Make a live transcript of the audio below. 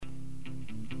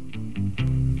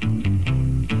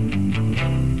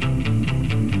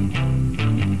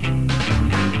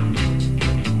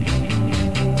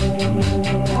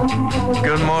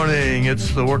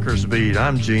It's the Workers' Beat.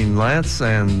 I'm Gene Lance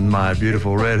and my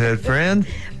beautiful redhead friend,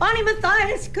 Bonnie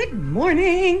Matthias. Good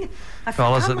morning.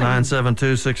 Call us at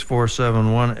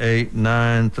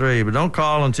 972-647-1893. But don't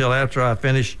call until after I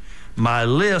finish my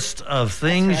list of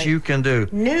things you can do.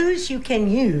 News you can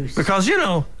use. Because,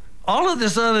 all of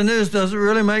this other news doesn't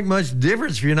really make much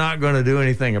difference if you're not going to do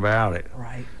anything about it.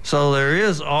 Right. So there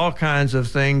is all kinds of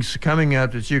things coming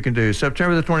up that you can do.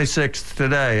 September the 26th,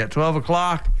 today at 12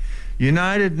 o'clock,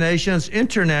 United Nations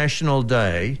International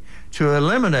Day to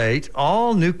eliminate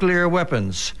all nuclear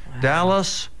weapons. Wow.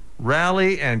 Dallas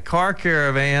Rally and Car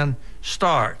Caravan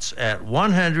starts at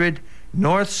 100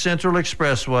 North Central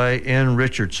Expressway in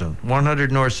Richardson.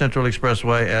 100 North Central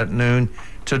Expressway at noon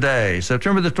today.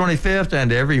 September the 25th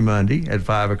and every Monday at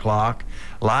 5 o'clock.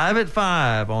 Live at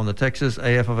 5 on the Texas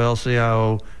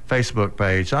AFL-CIO Facebook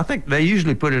page. I think they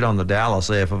usually put it on the Dallas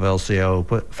AFL-CIO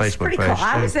Facebook page. Cool.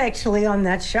 I was actually on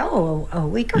that show a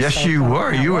week or so. Yes, you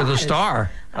were. You were the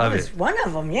star of it. I was one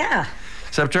of them, yeah.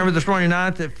 September the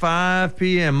 29th at 5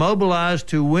 p.m. Mobilize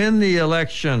to win the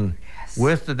election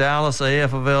with the Dallas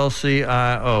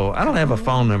AFL-CIO. I don't have a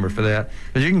phone number for that,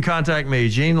 but you can contact me,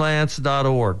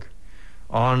 genelance.org,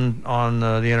 on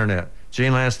the internet,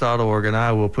 genelance.org, and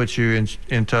I will put you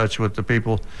in touch with the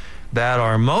people that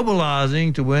are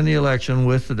mobilizing to win the election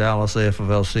with the Dallas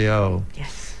AFL-CIO.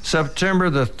 Yes. September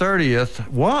the 30th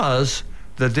was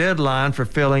the deadline for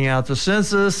filling out the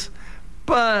census.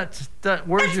 But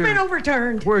it's been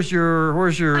overturned. Where's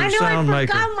your sound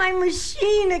maker? I forgot my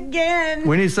machine again.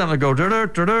 We need something to go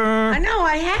da-da-da-da. I know,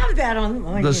 I have that on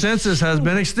my The census has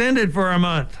been extended for a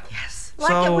month. Yes,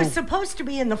 like it was supposed to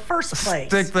be in the first place.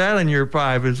 Stick that in your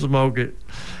pipe and smoke it.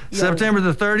 September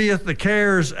the 30th, the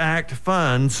CARES Act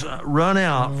funds run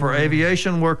out for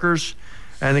aviation workers,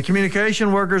 and the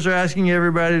communication workers are asking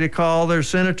everybody to call their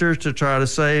senators to try to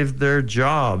save their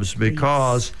jobs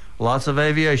because lots of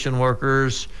aviation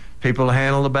workers, people that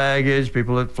handle the baggage,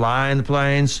 people that fly in the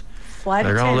planes,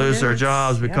 they're going to lose their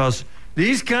jobs because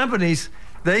these companies,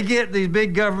 they get these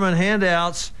big government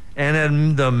handouts, and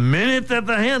then the minute that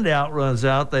the handout runs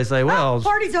out, they say, well,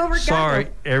 party's over. Sorry,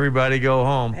 everybody go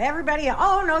home. Everybody,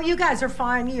 oh, no, you guys are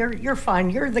fine. You're fine.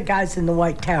 You're the guys in the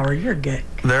White Tower. You're good.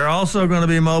 They're also going to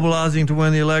be mobilizing to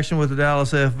win the election with the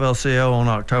Dallas AFL-CIO on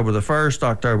October the 1st,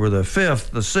 October the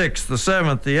 5th, the 6th, the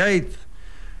 7th, the 8th,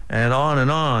 and on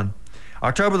and on.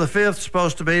 October the 5th is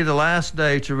supposed to be the last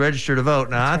day to register to vote.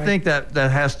 Now, I think that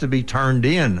has to be turned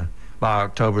in by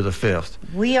October the 5th.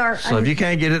 So if you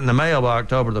can't get it in the mail by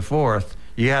October the 4th,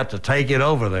 you have to take it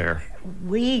over there.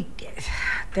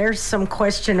 There's some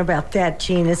question about that,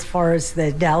 Gene, as far as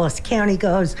the Dallas County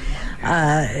goes.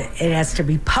 It has to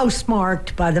be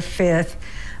postmarked by the 5th.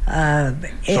 So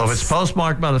if it's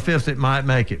postmarked by the 5th, it might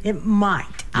make it. It might.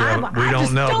 Yeah, we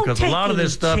don't know because a lot of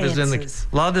this stuff is in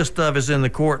the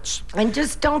courts. And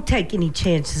just don't take any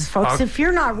chances, folks. If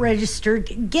you're not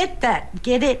registered, get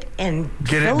it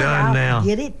done now.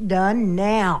 Get it done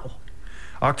now.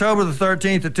 October the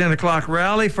 13th at 10 o'clock,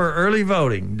 rally for early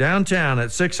voting downtown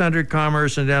at 600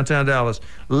 Commerce in downtown Dallas,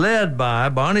 led by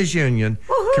Bonnie's Union,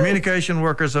 Communication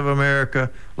Workers of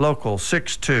America, Local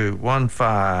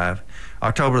 6215.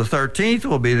 October the 13th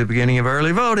will be the beginning of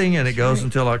early voting, and it goes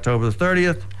until October the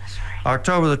 30th.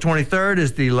 October the 23rd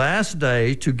is the last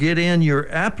day to get in your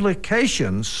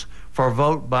applications for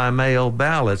vote-by-mail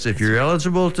ballots. If you're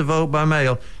eligible to vote by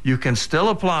mail, you can still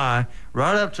apply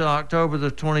right up to October the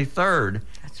 23rd.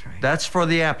 That's right. That's for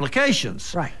the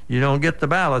applications. Right. You don't get the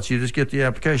ballots, you just get the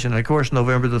application. And, of course,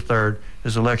 November the 3rd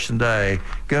is Election Day.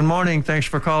 Good morning. Thanks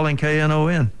for calling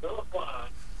KNON.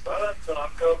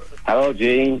 Hello,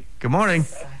 Gene. Good morning.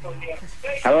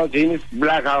 Hello, Gene. It's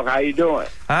Blackhawk. How you doing?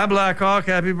 Hi, Blackhawk.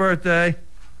 Happy birthday.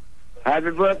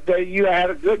 Happy birthday. You had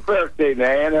a good birthday,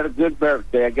 man. Had a good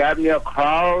birthday. I got me a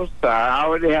cross. I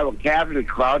already have a Catholic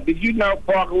cross. Did you know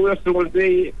Parker Wilson was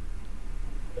dead?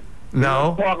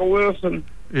 No. Parker Wilson?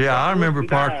 Yeah, I remember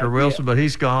Parker Wilson, but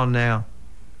he's gone now.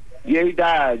 Yeah, he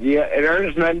died. Yeah, and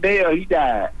Ernest Mandel, he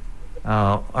died.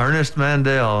 Oh, Ernest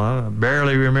Mandel. I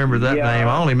barely remember that name.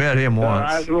 I only met him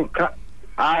once.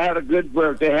 I had a good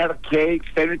birthday. I had a cake.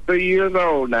 73 years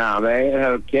old now, man. I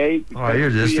had a cake. Oh,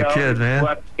 you're just a kid, man.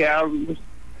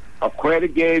 A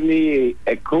credit gave me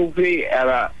a coffee and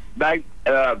a Black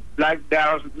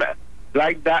Lives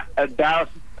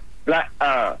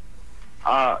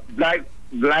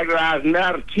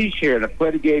Matter T-shirt. A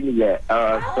credit gave me that.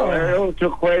 So everyone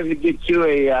took credit to get you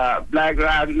a Black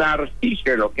Lives Matter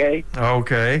T-shirt, okay?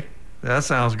 Okay. That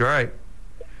sounds great.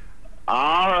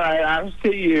 All right, I'll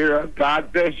see you.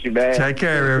 God bless you, man. Take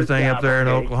care of everything up there in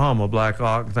Oklahoma,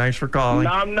 Blackhawk. Thanks for calling.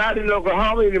 No, I'm not in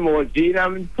Oklahoma anymore, Gene.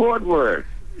 I'm in Fort Worth.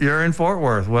 You're in Fort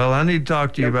Worth. Well, I need to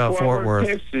talk to you about Fort Worth.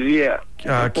 Texas, yeah.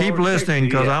 Keep listening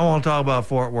because I want to talk about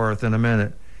Fort Worth in a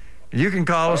minute. You can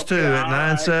call us too at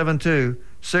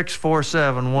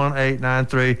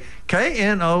 972-647-1893.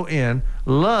 KNON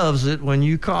loves it when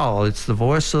you call. It's the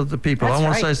voice of the people. That's I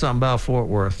want right. to say something about Fort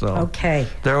Worth, though. Okay.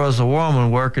 There was a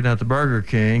woman working at the Burger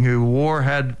King who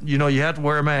you have to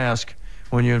wear a mask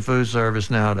when you're in food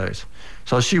service nowadays.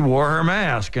 So she wore her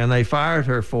mask, and they fired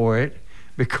her for it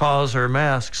because her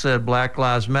mask said Black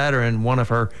Lives Matter, and one of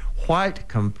her white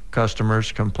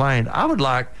customers complained. I would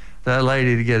like that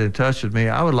lady to get in touch with me.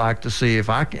 I would like to see if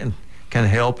I can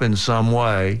help in some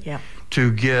way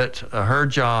to get her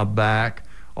job back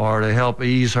or to help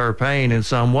ease her pain in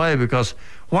some way, because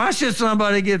why should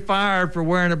somebody get fired for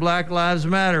wearing a Black Lives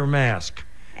Matter mask?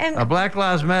 And a Black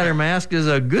Lives Matter mask is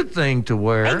a good thing to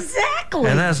wear. exactly.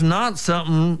 And that's not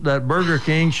something that Burger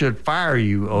King should fire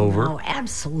you over. No,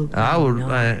 absolutely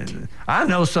I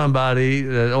know somebody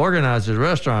that organizes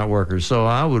restaurant workers, so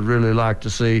I would really like to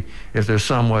see if there's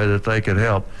some way that they could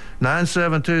help.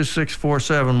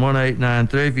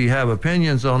 972-647-1893. If you have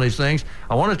opinions on these things,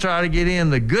 I want to try to get in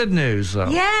the good news, though.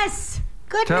 Yes.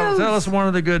 Good news. Tell us one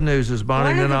of the good news is,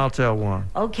 Bonnie, then I'll tell one.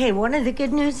 Okay, one of the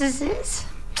good news is this.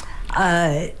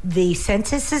 The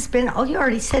census has been, you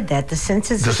already said that. The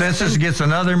census gets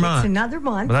another month. It's another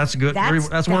month. But that's good.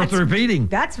 That's worth repeating.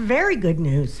 That's very good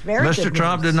news. Very good Mr.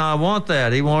 Trump did not want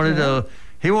that. He wanted to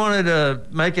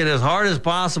make it as hard as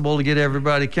possible to get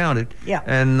everybody counted. Yeah.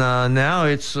 And now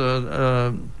it's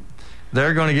they're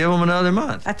going to give them another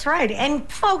month. That's right.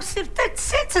 And folks, if that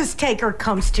census taker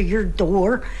comes to your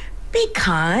door, be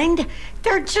kind.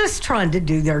 They're just trying to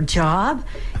do their job.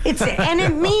 And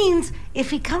it means if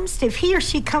he or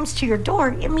she comes to your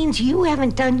door, it means you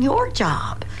haven't done your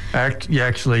job.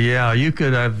 Actually, yeah, you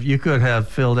could have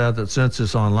filled out that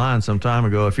census online some time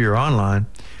ago if you're online,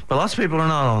 but lots of people are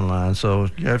not online, so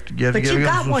you have to give them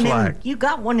some slack. You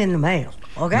got one in the mail.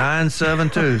 Okay.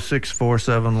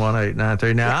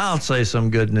 972-647-1893. Now, I'll say some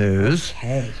good news.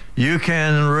 Okay. You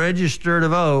can register to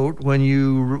vote when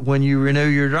you renew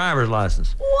your driver's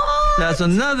license. What? That's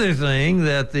another thing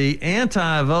that the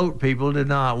anti-vote people did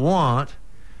not want,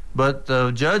 but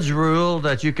the judge ruled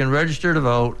that you can register to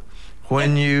vote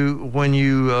when you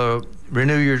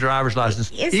renew your driver's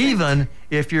license, even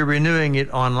if you're renewing it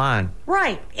online.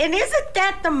 Right. And isn't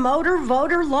that the motor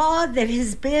voter law that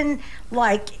has been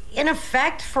in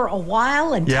effect for a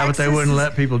while? And yeah, but they wouldn't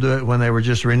let people do it when they were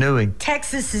just renewing.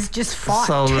 Texas has just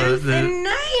fought tooth and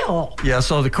nail. Yeah,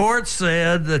 so the court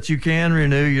said that you can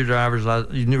renew your driver's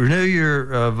license, renew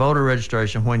your voter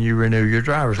registration when you renew your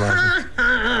driver's license.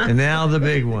 And now the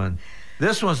big one.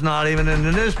 This one's not even in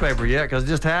the newspaper yet because it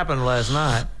just happened last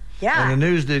night. Yeah. And the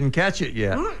news didn't catch it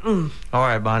yet. All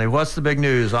right, Bonnie, what's the big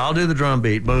news? I'll do the drum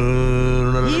beat. A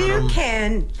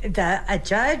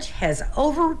judge has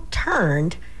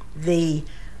overturned the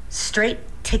straight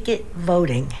ticket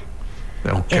voting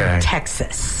in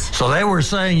Texas. So they were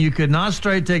saying you could not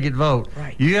straight ticket vote.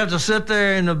 Right. You have to sit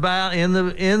there in the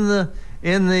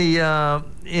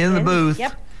booth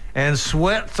and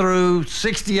sweat through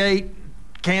 68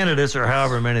 candidates or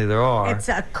however many there are. It's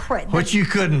which you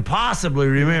couldn't possibly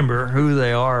remember who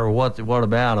they are or what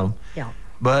about them. Yeah.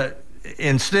 But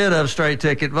instead of straight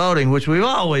ticket voting, which we've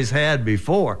always had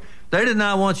before, they did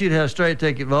not want you to have straight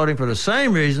ticket voting for the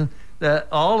same reason that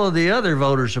all of the other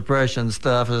voter suppression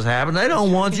stuff has happened. They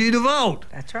don't want you to vote.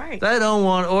 That's right. They don't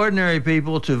want ordinary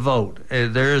people to vote.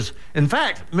 In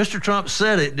fact, Mr. Trump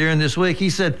said it during this week.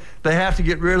 He said they have to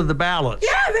get rid of the ballots.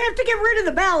 Yeah, they have to get rid of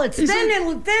the ballots.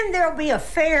 Then there'll be a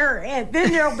fair, and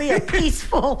then there'll be a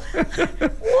peaceful.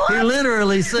 What? He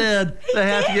literally said they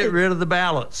have to get rid of the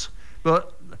ballots.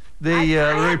 But the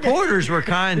reporters were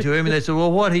kind to him, and they said,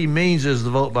 well, what he means is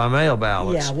the vote by mail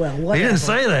ballots. Yeah, well, whatever. He didn't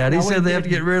say that. He No, said they have to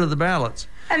didn't. get rid of the ballots.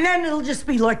 And then it'll just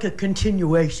be like a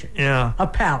continuation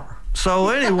of power. So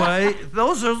anyway,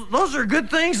 those are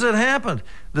good things that happened.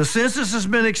 The census has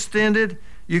been extended.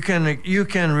 You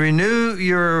can renew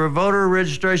your voter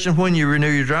registration when you renew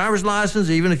your driver's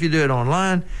license, even if you do it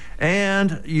online.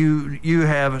 And you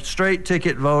have straight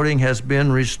ticket voting has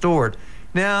been restored.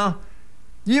 Now,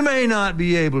 you may not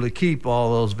be able to keep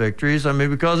all those victories. I mean,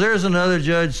 because there's another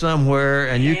judge somewhere,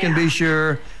 and you can be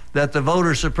sure that the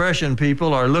voter suppression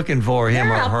people are looking for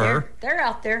him or her. They're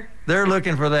out there. They're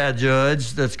looking for that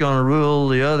judge that's going to rule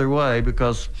the other way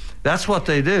because that's what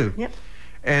they do. Yep.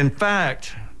 In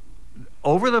fact,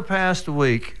 over the past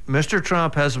week, Mr.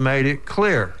 Trump has made it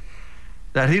clear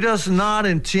that he does not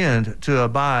intend to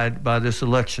abide by this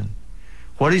election.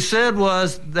 What he said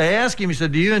was, they asked him, he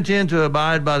said, do you intend to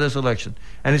abide by this election?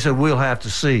 And he said, we'll have to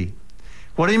see.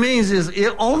 What he means is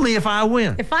only if I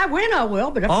win. If I win, I will.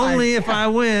 But if I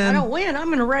win. I don't win, I'm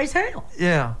going to raise hell.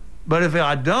 Yeah. But if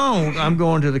I don't, I'm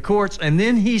going to the courts. And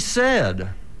then he said,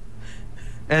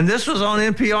 and this was on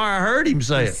NPR, I heard him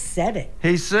say it. Said it.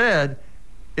 He said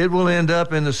it will end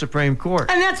up in the Supreme Court.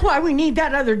 And that's why we need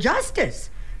that other justice,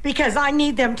 because I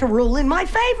need them to rule in my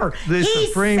favor.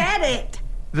 He said it.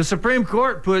 The Supreme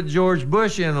Court put George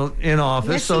Bush in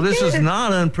office, Yes, so this is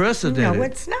not unprecedented. No,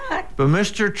 it's not. But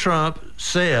Mr. Trump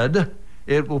said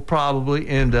it will probably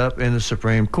end up in the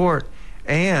Supreme Court.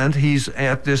 And he's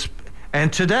at this,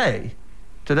 and today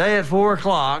at 4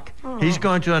 o'clock, he's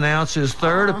going to announce his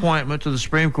third appointment to the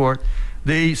Supreme Court.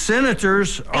 The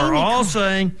senators are all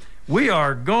saying, we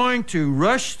are going to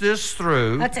rush this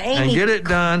through and get it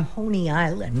done. Coney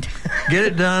Island. Get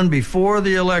it done before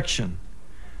the election.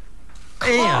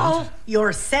 Call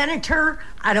your senator.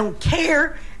 I don't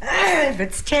care if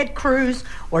it's Ted Cruz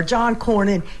or John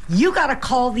Cornyn. You got to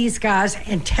call these guys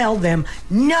and tell them,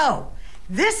 no,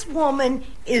 this woman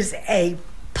is a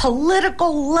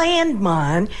political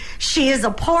landmine. She is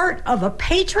a part of a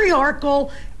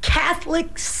patriarchal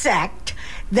Catholic sect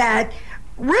that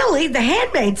really The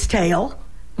Handmaid's Tale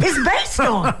is based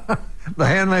on. The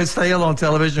Handmaid's Tale on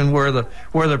television, where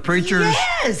the preachers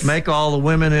make all the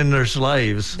women in their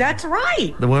slaves. That's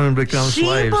right. The women become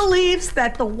slaves. She believes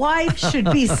that the wife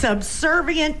should be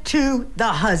subservient to the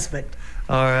husband.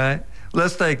 All right.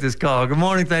 Let's take this call. Good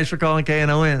morning. Thanks for calling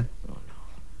KNON.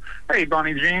 Hey,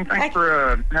 Bonnie Jean. Thanks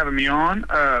for having me on.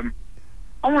 I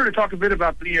wanted to talk a bit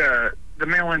about the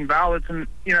mail-in ballots. And,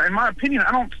 in my opinion,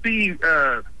 I don't see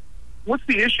what's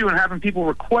the issue in having people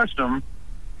request them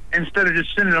instead of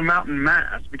just sending them out in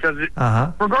mass, because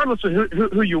regardless of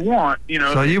who you want,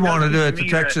 So you want to do it the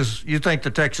Texas? You think the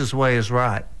Texas way is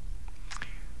right?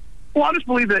 Well, I just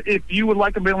believe that if you would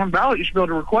like a mail-in ballot, you should be able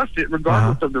to request it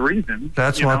regardless of the reason.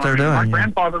 That's what they're doing. My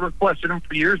grandfather requested them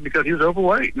for years because he was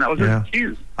overweight, and that was his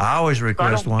excuse. I always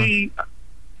request one.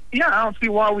 I don't see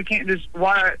why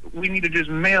we need to just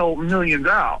mail millions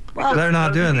out. Well, they're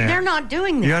not doing that. They're not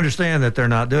doing that. You understand that they're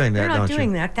not doing that, don't you? They're not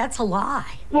doing that. That's a lie.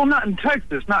 Well, not in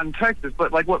Texas,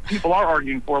 but like what people are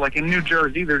arguing for, like in New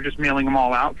Jersey, they're just mailing them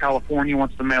all out. California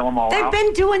wants to mail them all out. They've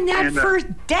been doing that for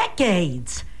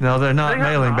decades. No, they're not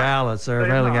mailing ballots. They're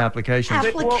mailing applications.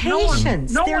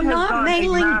 Applications. They're not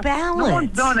mailing ballots. No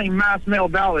one's done a mass mail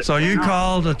ballot. So you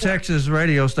called a Texas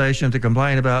radio station to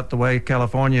complain about the way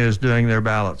California is doing their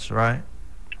ballots, right?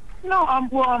 No, I'm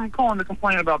calling to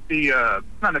complain about the,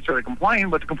 not necessarily complain,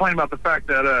 but to complain about the fact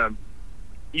that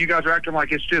you guys are acting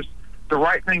like it's just the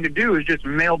right thing to do is just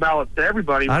mail ballots to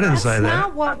everybody. I didn't say that. That's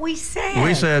not what we said.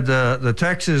 We said the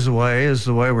Texas way is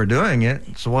the way we're doing it.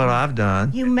 It's what I've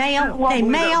done. They mail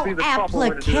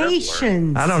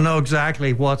applications. I don't know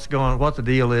exactly what the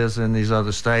deal is in these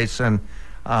other states, and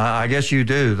I guess you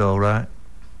do, though, right?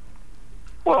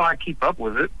 Well, I keep up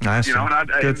with it. Nice.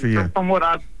 Good for you. From what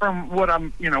I'm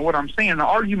seeing, the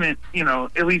argument,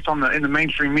 at least in the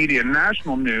mainstream media and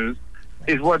national news,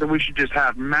 is whether we should just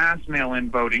have mass mail-in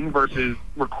voting versus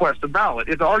request a ballot.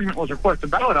 If the argument was request a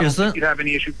ballot, I don't think you'd have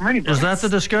any issue from anybody. Is that the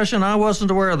discussion? I wasn't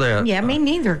aware of that. Yeah, me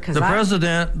neither.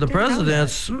 The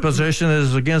president's position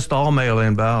is against all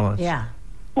mail-in ballots. Yeah.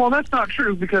 Well, that's not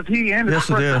true, because he and his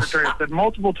press secretary have said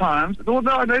multiple times. Well,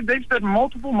 they've said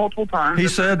multiple times. He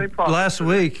said last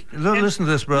week, listen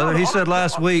to this, brother. He said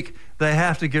last week they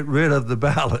have to get rid of the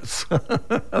ballots.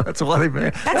 That's what he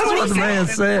meant. That's what the man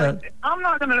said. I'm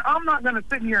not gonna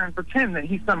sit here and pretend that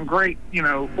he's some great,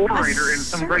 orator and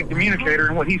some great communicator.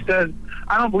 And what he says,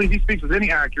 I don't believe he speaks with any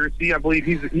accuracy. I believe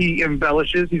he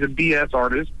embellishes. He's a BS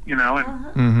artist,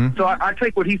 And so I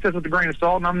take what he says with a grain of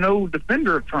salt. And I'm no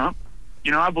defender of Trump.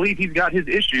 I believe he's got his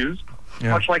issues,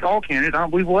 much like all candidates. I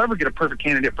don't believe we'll ever get a perfect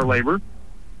candidate for labor.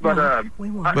 But,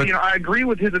 I agree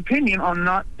with his opinion on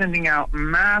not sending out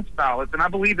mass ballots, and I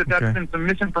believe that's been some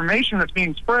misinformation that's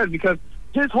being spread, because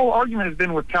his whole argument has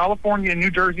been with California and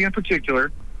New Jersey in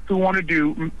particular, who want to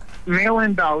do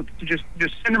mail-in ballots to just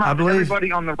send them out to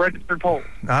everybody on the registered polls.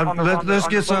 Let's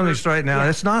get something straight now.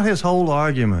 It's not his whole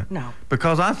argument. No.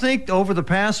 Because I think over the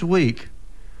past week,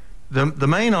 the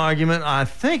main argument, I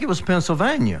think it was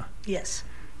Pennsylvania. Yes.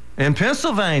 In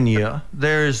Pennsylvania,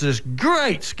 there's this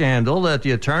great scandal that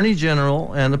the Attorney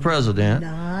General and the President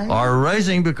are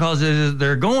raising because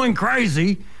they're going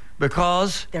crazy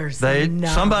because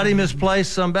somebody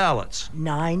misplaced some ballots.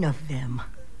 9 of them.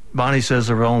 Bonnie says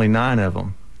there were only 9 of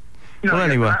them. No, well,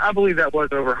 anyway, I believe that was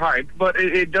overhyped, but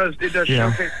it does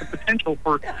showcase the potential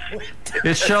for.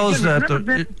 It shows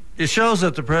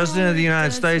that the President of the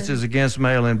United States is against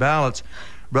mail-in ballots,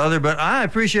 brother. But I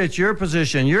appreciate your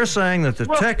position. You're saying that the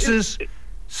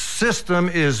system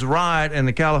is right and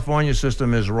the California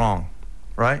system is wrong,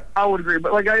 right? I would agree,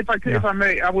 but if I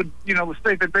may, I would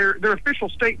state that their official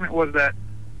statement was that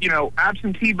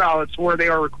absentee ballots where they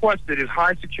are requested is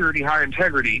high security, high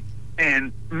integrity,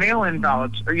 and mail-in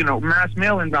ballots, or mass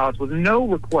mail-in ballots with no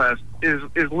request is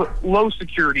low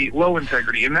security, low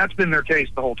integrity, and that's been their case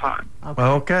the whole time.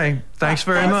 Okay. Thanks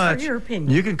very much. For your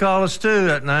opinion. You can call us too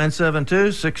at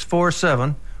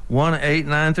 972-647-1893.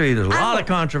 There's a lot of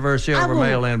controversy over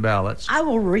mail-in ballots. I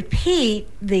will repeat,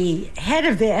 the head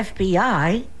of the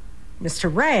FBI,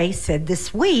 Mr. Wray, said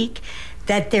this week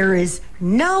that there is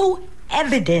no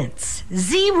evidence,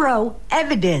 zero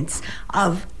evidence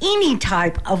of any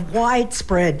type of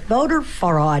widespread voter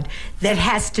fraud that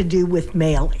has to do with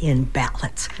mail-in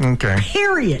ballots. Okay.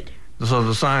 Period. So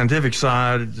the scientific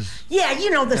side is... Yeah,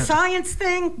 the science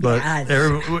thing. But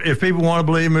if people want to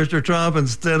believe Mr. Trump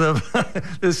instead of...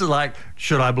 this is like,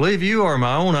 should I believe you or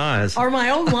my own eyes? Or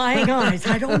my own lying eyes.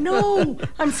 I don't know.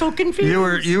 I'm so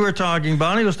confused. You were talking...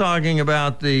 Bonnie was talking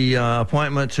about the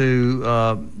appointment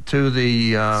to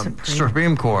the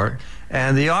Supreme Court.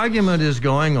 And the argument is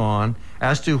going on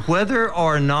as to whether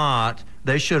or not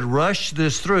they should rush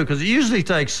this through, because it usually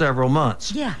takes several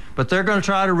months. Yeah. But they're going to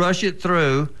try to rush it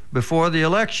through before the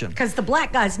election. Because the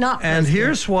black guy's not And president.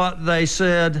 here's what they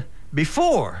said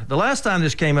before. The last time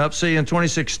this came up, in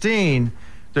 2016,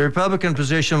 the Republican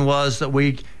position was that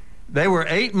they were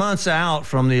 8 months out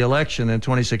from the election in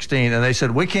 2016, and they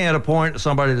said, we can't appoint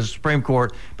somebody to the Supreme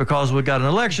Court because we've got an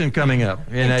election coming up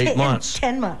in 8 months.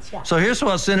 10 months, yeah. So here's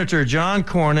what Senator John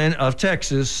Cornyn of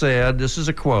Texas said. This is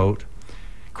a quote.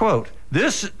 Quote,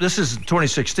 this is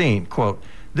 2016, quote,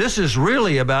 this is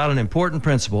really about an important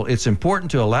principle. It's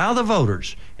important to allow the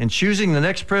voters in choosing the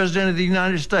next president of the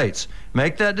United States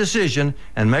make that decision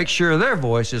and make sure their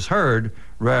voice is heard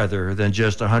rather than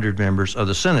just 100 members of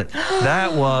the Senate.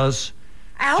 That was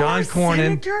John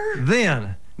Cornyn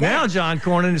then. Now John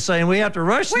Cornyn is saying we have to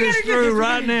rush this through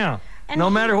right now. No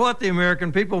matter what the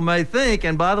American people may think.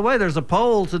 And by the way, there's a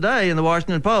poll today in the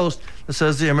Washington Post that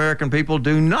says the American people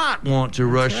do not want to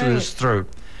rush this through.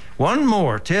 One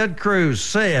more. Ted Cruz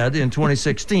said in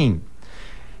 2016,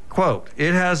 quote,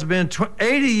 it has been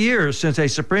 80 years since a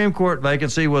Supreme Court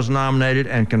vacancy was nominated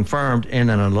and confirmed in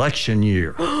an election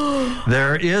year.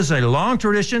 There is a long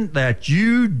tradition that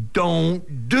you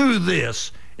don't do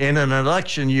this in an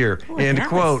election year, end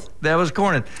quote. That was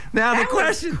Cornyn. Now the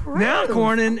question, now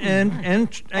Cornyn and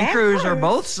Cruz are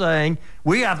both saying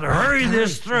we have to hurry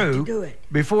this through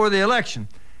before the election.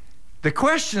 The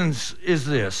question is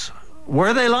this: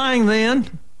 were they lying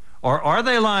then, or are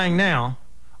they lying now,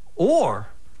 or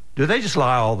do they just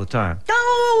lie all the time?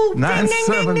 Oh,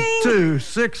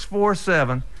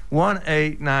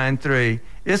 972-647-1893.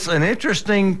 It's an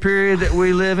interesting period that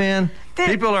we live in.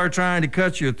 People are trying to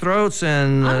cut your throats,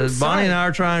 and Bonnie and I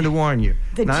are trying to warn you.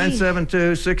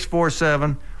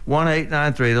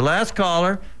 972-647-1893. The last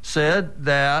caller said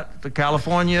that the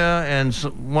California and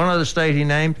one other state he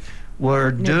named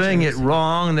were doing it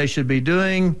wrong, and they should be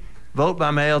doing vote by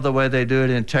mail the way they do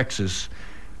it in Texas.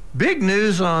 Big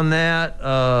news on that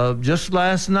just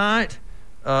last night.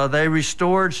 They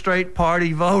restored straight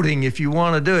party voting if you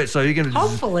want to do it. So you can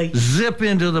hopefully zip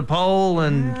into the poll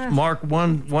and mark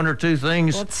one or two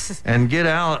things and get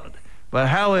out. But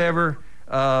however,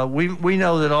 we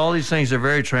know that all these things are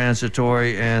very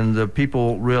transitory, and the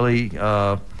people really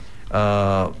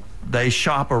they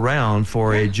shop around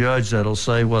for a judge that'll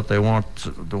say what they want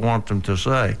them to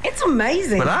say. It's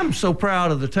amazing. But I'm so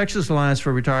proud of the Texas Alliance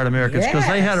for Retired Americans because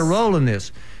they had a role in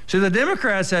this. See, the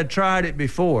Democrats had tried it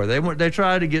before. They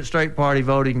tried to get straight party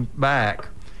voting back,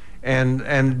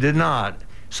 and did not.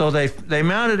 So they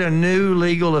mounted a new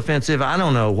legal offensive. I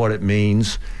don't know what it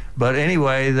means, but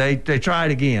anyway, they tried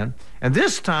again. And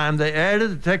this time they added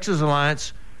the Texas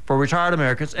Alliance for Retired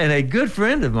Americans, and a good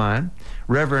friend of mine,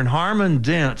 Reverend Harmon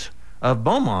Dent of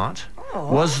Beaumont,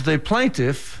 was the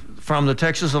plaintiff from the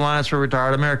Texas Alliance for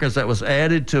Retired Americans that was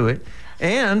added to it.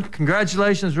 And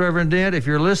congratulations, Reverend Dent, if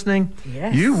you're listening,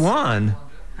 you won.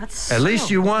 At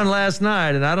least you won last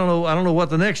night, and I don't know what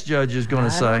the next judge is going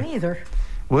to say. I don't either.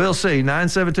 We'll see.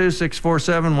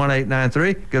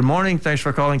 972-647-1893. Good morning. Thanks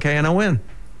for calling KNON.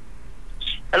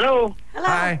 Hello.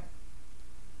 Hi.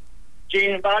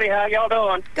 Gene and Bonnie, how y'all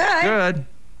doing? Good.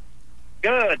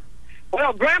 Good.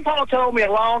 Well, Grandpa told me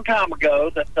a long time ago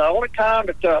that the only time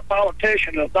that a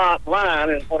politician is not lying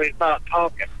is when he's not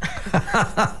talking.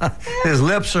 His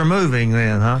lips are moving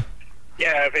then, huh?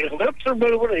 Yeah, if his lips are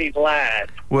moving, he's lying.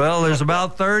 Well, there's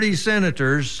about 30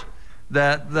 senators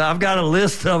that I've got a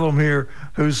list of them here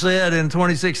who said in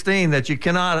 2016 that you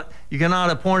cannot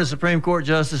appoint a Supreme Court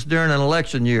justice during an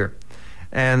election year.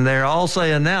 and they're all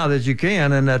saying now that you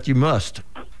can and that you must.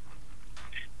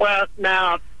 Well,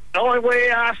 now, the only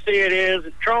way I see it is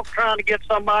that Trump trying to get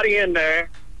somebody in there.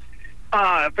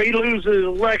 If he loses the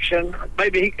election,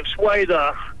 maybe he can sway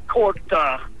the court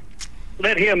to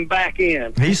let him back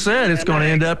in. He said it's going to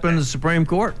end up in the Supreme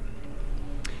Court.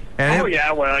 And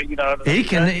he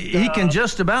can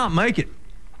just about make it.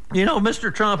 You know,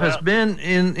 Mr. Trump has been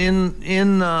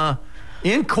in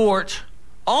court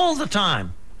all the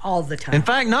time. All the time. In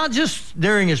fact, not just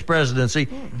during his presidency,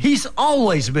 he's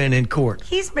always been in court.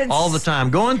 He's been all the time,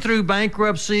 going through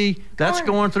bankruptcy. That's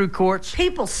going through courts.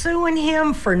 People suing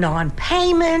him for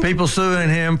non-payment. People suing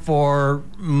him for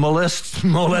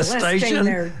molestation,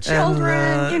 their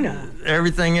children, and,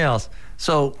 everything else.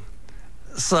 So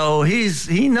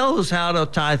he knows how to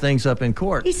tie things up in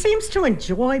court. He seems to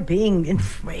enjoy being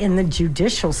in the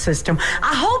judicial system.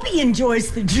 I hope he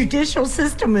enjoys the judicial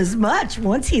system as much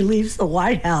once he leaves the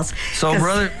White House. So,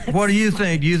 brother, what do you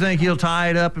think? Do you think he'll tie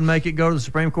it up and make it go to the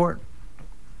Supreme Court?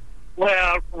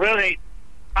 Well, really,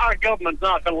 our government's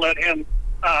not going to let him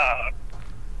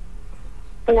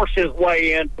force his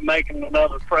way into making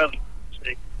another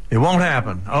presidency. It won't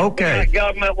happen. Okay. We got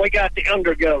government. We got the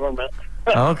under-government.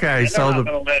 Okay, so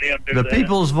the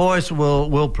people's voice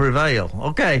will prevail.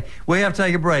 Okay, we have to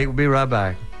take a break. We'll be right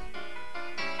back.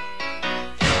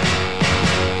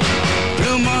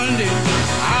 Blue Monday,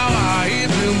 how are you,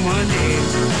 Blue Monday?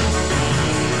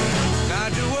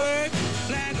 Got to work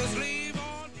like a slave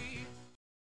all day.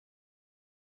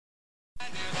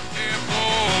 They're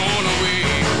blown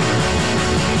away.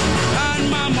 On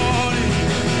my morning,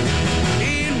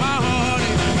 in my heart,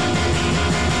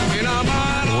 in our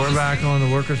mind. We're back on the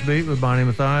Workers Beat with Bonnie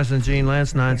Mathias and Gene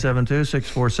Lance,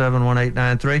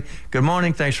 972-647-1893. Good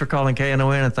morning. Thanks for calling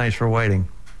KNON, and thanks for waiting.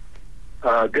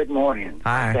 Good morning.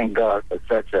 Hi. Thank God for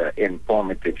such an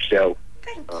informative show.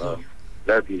 Thank you.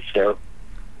 Love your show.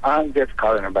 I'm just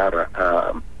calling about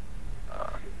a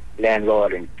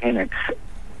landlord and tenant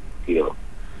deal.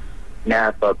 Now,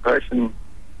 if a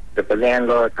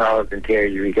landlord calls and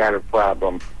tells you he got a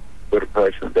problem with a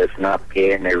person that's not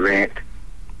paying their rent,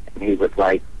 and he would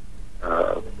like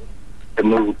to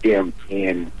move them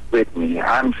in with me.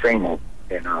 I'm single,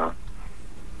 and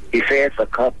he says a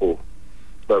couple,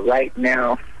 but right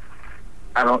now,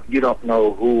 you don't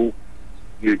know who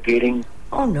you're getting.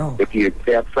 Oh no! If you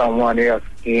accept someone else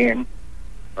in,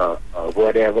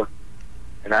 whatever.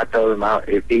 And I told him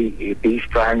if he's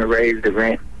trying to raise the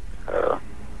rent,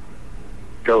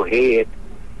 go ahead.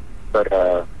 But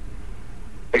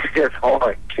it's just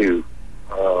hard to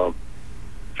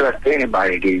trust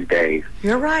anybody these days.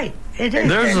 You're right. It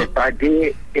is. If I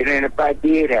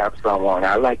did have someone,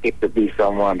 I like it to be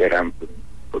someone that I'm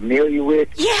familiar with.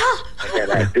 Yeah. That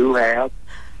I do have.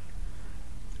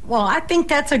 Well, I think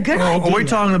that's a good idea. Are we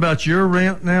talking about your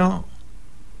rent now?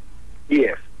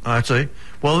 Yes. I see.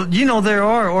 Well, there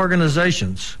are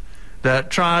organizations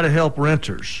that try to help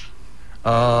renters.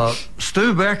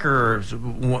 Stu Becker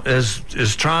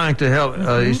is trying to help.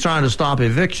 He's trying to stop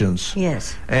evictions.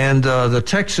 Yes. And the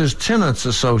Texas Tenants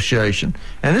Association.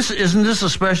 And isn't this a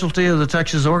specialty of the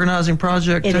Texas Organizing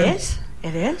Project? It too? is.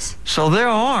 It is. So there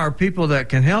are people that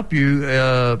can help you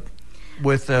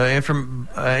with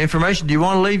information. Do you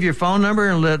want to leave your phone number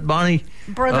and let Bonnie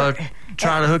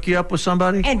try to hook you up with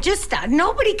somebody? And just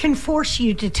nobody can force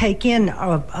you to take in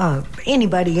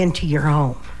anybody into your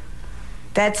home.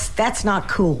 That's not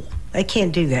cool. They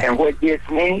can't do that. And what gets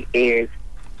me is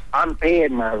I'm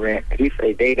paying my rent. He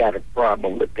say they got a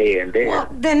problem with paying theirs. Well,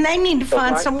 then they need to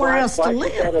find somewhere else to live. Why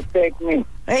should that affect me?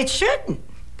 It shouldn't.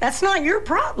 That's not your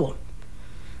problem.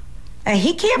 And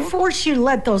he can't force you to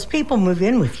let those people move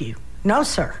in with you. No,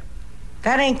 sir.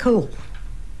 That ain't cool.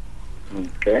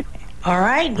 Okay. All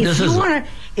right. If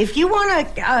you wanna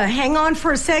hang on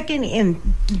for a second, and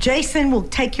Jason will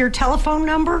take your telephone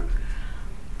number,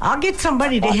 I'll get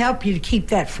somebody to help you to keep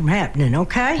that from happening.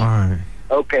 Okay. All right.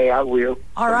 Okay, I will.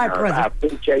 All right, brother. I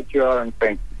appreciate you all, and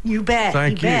thank you. You bet.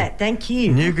 Thank you. Bet. Thank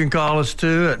you. And you can call us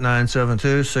too at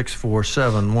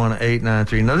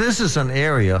 972-647-1893. Now, this is an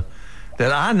area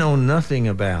that I know nothing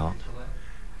about.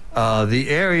 The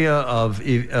area of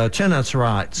tenants'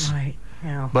 rights. Right.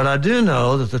 Yeah. But I do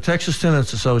know that the Texas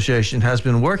Tenants Association has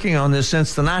been working on this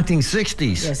since the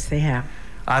 1960s. Yes, they have.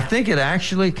 I think it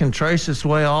actually can trace its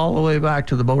way all the way back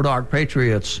to the Bodog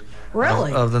Patriots.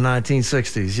 Really? Of the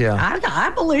 1960s, yeah. I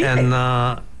believe it.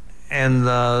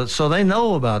 And so they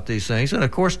know about these things. And, of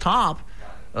course, TOP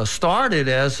started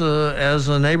as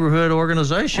a neighborhood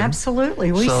organization.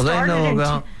 Absolutely. We so started they know in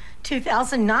about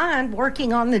 2009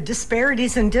 working on the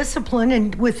disparities in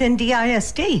discipline within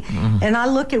DISD. And I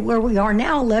look at where we are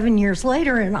now 11 years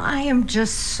later, and I am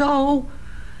just so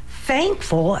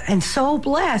thankful and so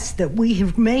blessed that we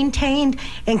have maintained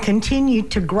and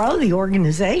continued to grow the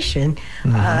organization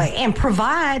and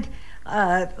provide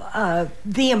the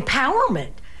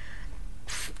empowerment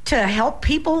to help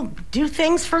people do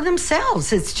things for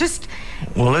themselves. It's just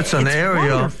it's an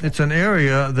area. wonderful. It's an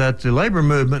area that the labor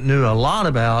movement knew a lot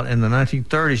about in the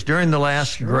 1930s during the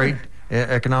last great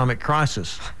economic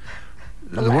crisis.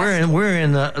 We're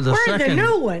in the second. The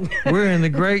new one. We're in the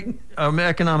great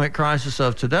economic crisis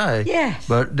of today. Yes.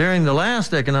 But during the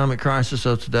last economic crisis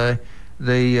of today,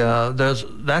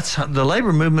 the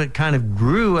labor movement kind of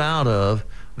grew out of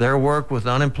their work with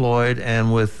unemployed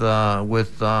and with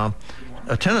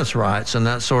tenants' rights and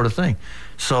that sort of thing.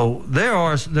 So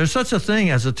there's such a thing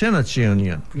as a tenants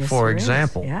union, Yes, for there is.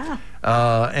 example. Yeah.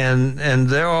 And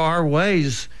there are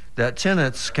ways that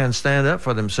tenants can stand up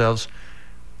for themselves.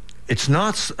 It's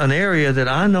not an area that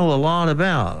I know a lot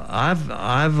about.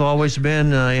 I've always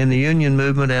been in the union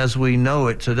movement as we know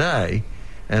it today,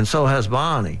 and so has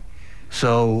Bonnie.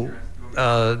 So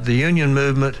the union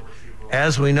movement,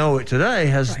 as we know it today,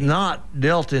 has not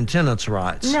dealt in tenants'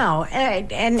 rights. No,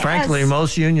 and Frankly,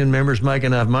 most union members make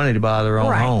enough money to buy their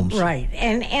own homes. Right.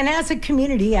 And as a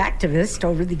community activist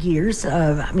over the years,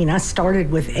 I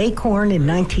started with Acorn in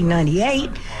 1998,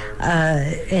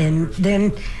 and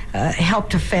then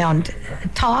helped to found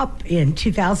TOP in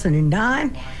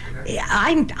 2009.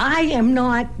 I am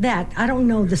not that. I don't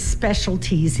know the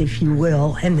specialties, if you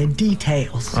will, and the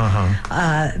details.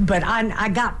 But I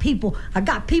got people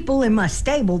in my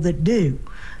stable that do.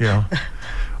 Yeah.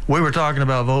 We were talking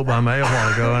about vote by mail a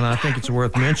while ago, and I think it's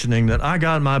worth mentioning that I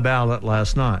got my ballot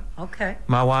last night. Okay.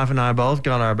 My wife and I both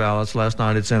got our ballots last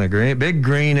night. It's in a big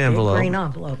green envelope. Green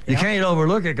envelope. You yeah. can't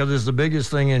overlook it because it's the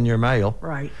biggest thing in your mail.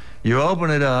 Right. You open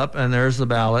it up, and there's the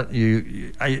ballot.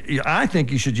 I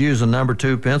think you should use a number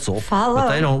 2 pencil, but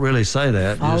they don't really say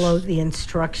that. Follow the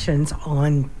instructions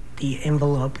on the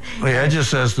envelope. Yeah, it just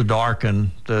says to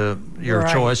darken your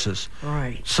choices.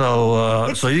 Right. So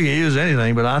you can use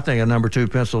anything, but I think a number 2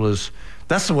 pencil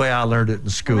that's the way I learned it in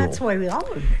school. Well, that's the way we all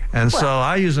learned it. And so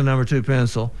I use a number 2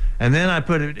 pencil, and then I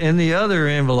put it in the other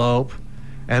envelope,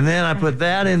 and then I put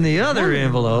that in the other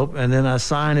envelope, and then I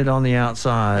sign it on the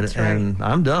outside, That's right. and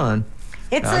I'm done.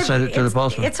 I send it to the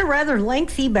postman. It's a rather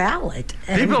lengthy ballot.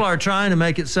 People are trying to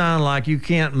make it sound like you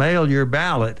can't mail your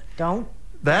ballot. Don't.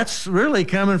 That's really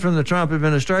coming from the Trump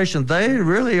administration. They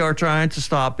really are trying to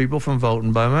stop people from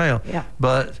voting by mail. Yeah.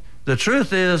 But the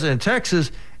truth is, in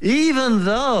Texas, even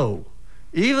though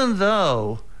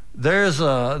there's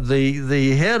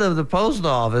the head of the post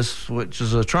office, which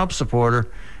is a Trump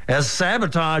supporter, has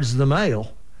sabotaged the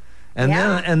mail, and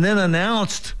then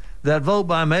announced that vote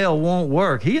by mail won't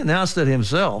work. He announced it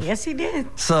himself. Yes, he did.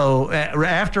 So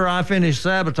after I finish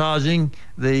sabotaging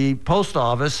the post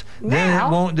office,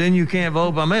 then you can't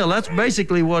vote by mail. That's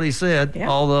basically what he said. Yeah.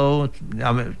 Although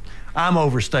I'm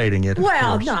overstating it.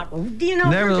 Well, of course. not.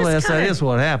 Nevertheless, that is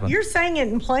what happened. You're saying it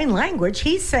in plain language.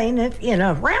 He's saying it in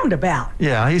a roundabout.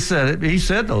 Yeah, he said it. He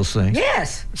said those things.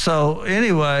 Yes. So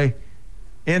anyway,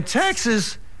 in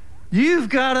Texas, you've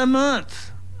got a month.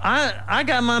 I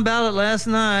got my ballot last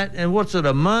night, and what's it,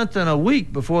 a month and a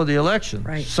week before the election?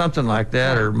 Right. Something like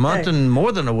that, or a month and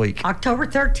more than a week. October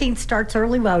 13th starts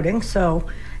early voting, so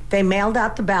they mailed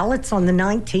out the ballots on the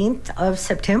 19th of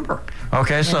September.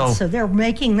 Okay, so they're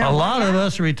making their a lot way of out.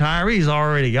 us retirees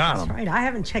already got them. That's right. I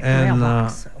haven't checked the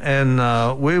mailbox. And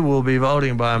we will be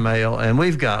voting by mail, and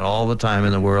we've got all the time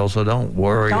in the world, so don't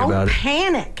worry about Don't it.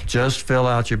 panic. Just fill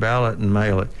out your ballot and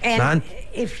mail it. And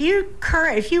if you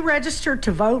registered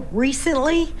to vote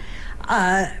recently,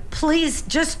 please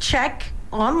just check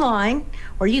online,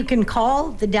 or you can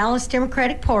call the Dallas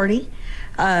Democratic Party,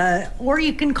 or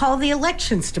you can call the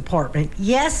elections department.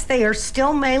 Yes, they are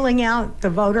still mailing out the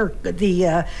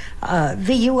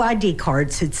VUID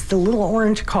cards. It's the little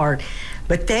orange card,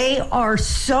 but they are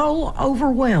so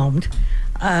overwhelmed.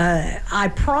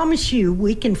 I promise you,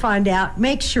 we can find out.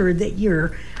 Make sure that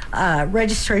your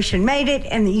registration made it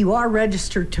and that you are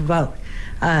registered to vote.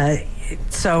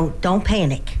 So don't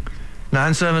panic.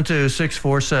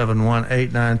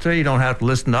 972-647-1893. You don't have to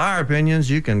listen to our opinions.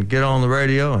 You can get on the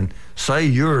radio and say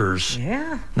yours.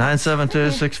 Yeah.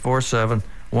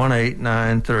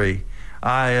 972-647-1893.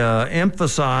 I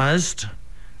emphasized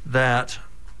that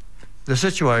the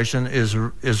situation is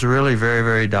really very,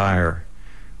 very dire.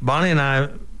 Bonnie and I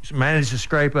managed to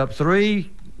scrape up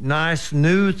 3 nice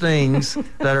new things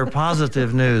that are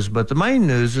positive news, but the main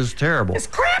news is terrible. It's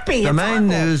crappy. The main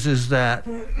awful. news is that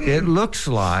it looks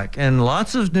like, and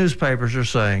lots of newspapers are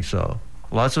saying so,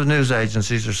 lots of news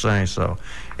agencies are saying so,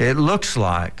 it looks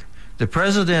like the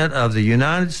President of the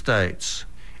United States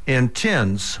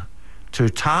intends to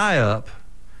tie up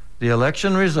the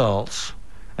election results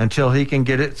until he can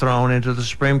get it thrown into the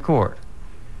Supreme Court,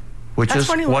 which That's is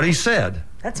what he what he wants. said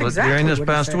That's exactly during this what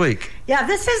he past said. week. Yeah,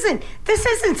 this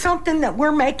isn't something that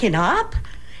we're making up.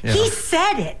 Yeah. He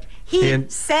said it. He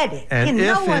And- said it and in if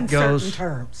no it uncertain goes-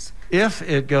 terms. If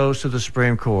it goes to the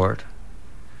Supreme Court,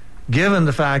 given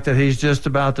the fact that he's just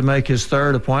about to make his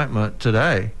third appointment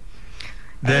today,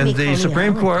 then Amy the Coney Supreme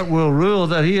Island. Court will rule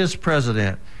that he is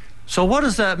president. So what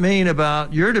does that mean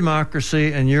about your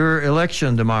democracy and your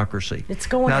election democracy? It's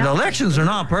going now. out. The elections are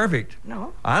not perfect.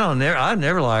 No. I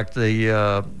never liked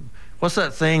the what's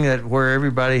that thing that where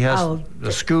everybody has Oh,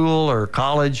 the school or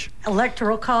college,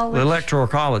 Electoral college. the electoral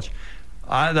college.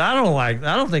 I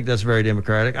don't think that's very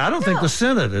democratic. I don't think No. the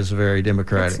Senate is very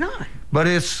democratic. It's not. But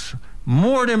it's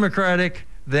more democratic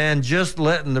than just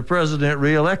letting the president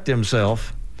reelect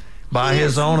himself by He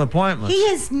his is- own appointments. He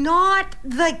is not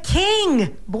the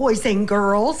king, boys and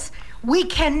girls. We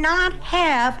cannot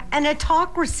have an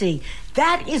autocracy.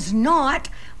 That is not.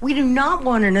 We do not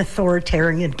want an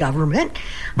authoritarian government.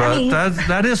 But I mean,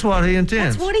 that is what he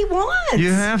intends. that's what he wants.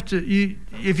 You have to.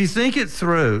 If you think it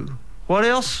through, what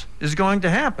else is going to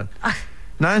happen?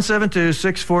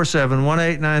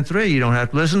 972-647-1893. You don't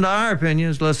have to listen to our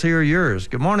opinions. Let's hear yours.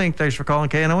 Good morning. Thanks for calling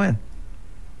KNON.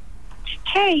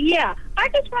 Hey, yeah. I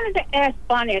just wanted to ask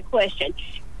Bonnie a question.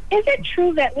 Is it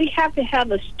true that we have to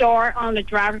have a star on the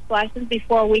driver's license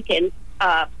before we can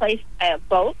place a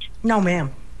vote? No,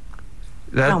 ma'am.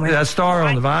 That ma'am. that star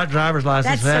on the driver's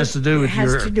license has to do with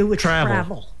has your to do with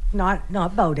travel.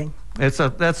 not voting.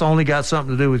 That's only got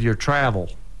something to do with your travel.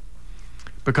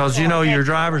 Because you know your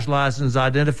driver's license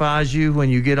identifies you when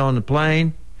you get on the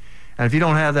plane, and if you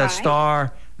don't have that Right.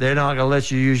 star, they're not going to let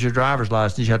you use your driver's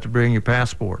license. You have to bring your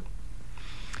passport.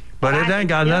 But it ain't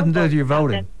got nothing to do with your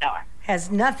voting. Has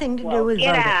nothing to do Well, with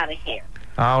get voting. out of here.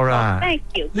 All right, Thank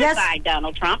you. Yes. Goodbye,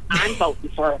 Donald Trump. I'm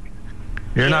voting for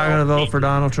you're not going to vote for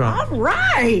Donald All Trump.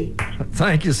 right.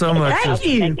 Thank you so much. Thank sister.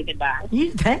 you. Thank you. Goodbye.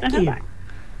 Thank you. Bye.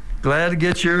 Glad to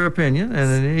get your opinion,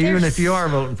 and even There's- if you are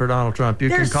voting for Donald Trump, you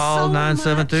can there's call so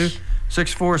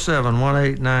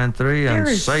 972-647-1893 and There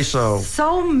is say so.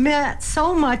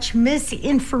 so much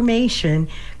misinformation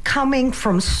coming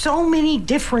from so many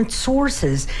different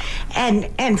sources,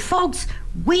 and folks,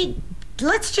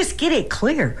 let's just get it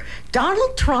clear.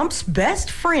 Donald Trump's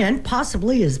best friend,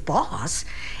 possibly his boss,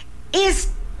 is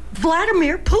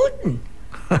Vladimir Putin.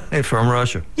 From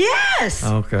Russia. Yes.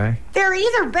 Okay. They're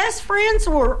either best friends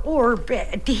or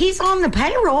he's on the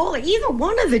payroll, either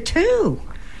one of the two.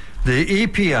 The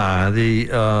EPI, the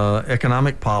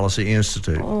Economic Policy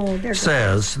Institute, they're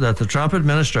says that the Trump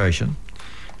administration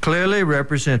clearly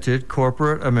represented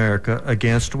corporate America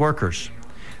against workers.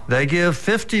 They give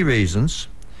 50 reasons.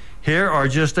 Here are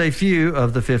just a few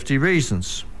of the 50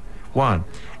 reasons. 1,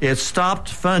 it stopped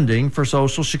funding for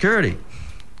Social Security.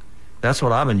 That's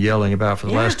what I've been yelling about for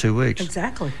the last 2 weeks.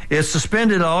 Exactly. It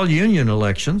suspended all union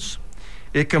elections.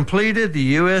 It completed the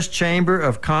U.S. Chamber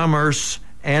of Commerce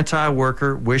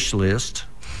anti-worker wish list.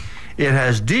 It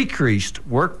has decreased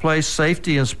workplace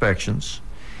safety inspections.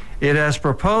 It has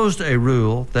proposed a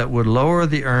rule that would lower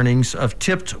the earnings of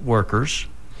tipped workers.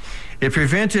 It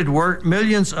prevented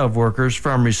millions of workers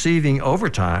from receiving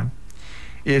overtime.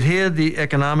 It hid the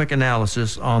economic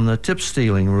analysis on the tip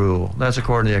stealing rule. That's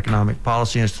according to the Economic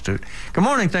Policy Institute. Good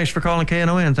morning. Thanks for calling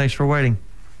KNON. Thanks for waiting.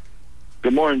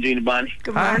 Good morning, Gina Bonnie.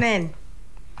 Good Hi. morning.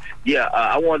 Yeah,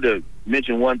 I wanted to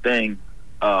mention one thing.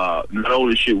 Not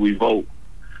only should we vote,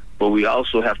 but we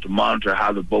also have to monitor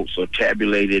how the votes are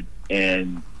tabulated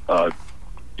and the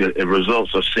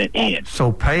results are sent in.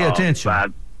 So pay attention.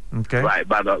 By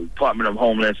the Department of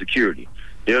Homeland Security.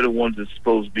 They're the ones that's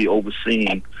supposed to be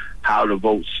overseeing how the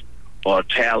votes are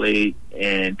tallied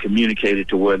and communicated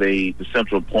to where the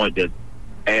central point that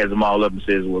adds them all up and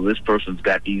says, well, this person's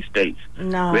got these states.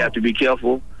 No. We have to be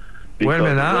careful. Wait a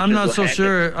minute. I'm not so because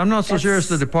sure. I'm not so sure it's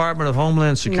the Department of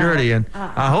Homeland Security, No. and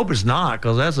I hope it's not,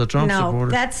 because that's a Trump No,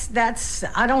 supporter. that's.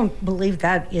 I don't believe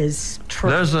that is true.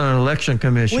 There's an election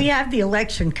commission. We have the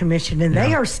Election Commission, and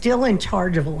they Yeah. are still in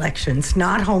charge of elections,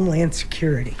 not Homeland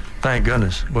Security. Thank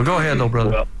goodness. Well, go ahead, little brother.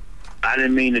 Well, I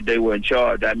didn't mean that they were in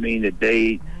charge. I mean that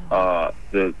they,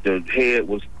 the head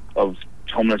of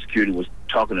Homeland Security was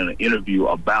talking in an interview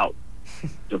about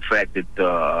the fact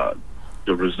that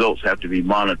the results have to be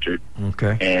monitored,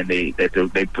 Okay. and they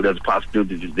put as a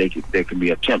possibility that there can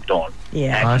be attempt on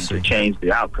Yeah. I action see. to change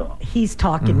the outcome. He's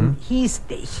talking.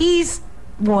 He's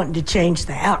wanting to change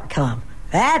the outcome.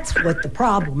 That's what the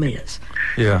problem is.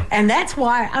 Yeah. And that's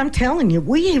why I'm telling you,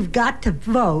 we have got to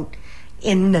vote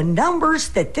in the numbers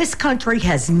that this country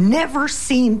has never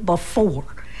seen before.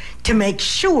 to make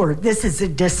sure this is a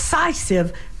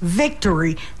decisive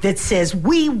victory that says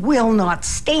we will not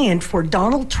stand for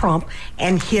Donald Trump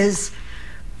and his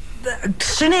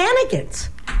shenanigans.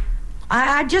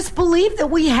 I just believe that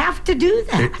we have to do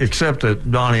that. Except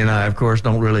that Donnie and I, of course,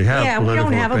 don't really have political we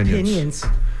don't have opinions.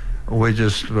 We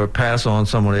just pass on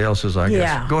somebody else's, I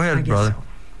guess. Go ahead, brother. So.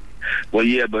 Well,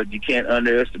 yeah, but you can't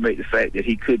underestimate the fact that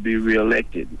he could be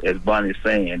reelected, as Bonnie's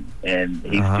saying, and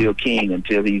he's still king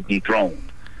until he's dethroned.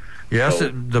 Yes, So,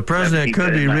 the president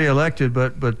could be reelected,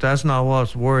 but that's not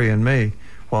what's worrying me.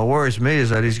 What worries me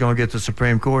is that he's going to get the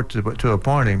Supreme Court to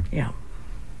appoint him. Yeah.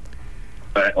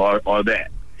 Or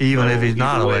that. Even So if he's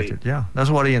not either way- elected. Yeah, that's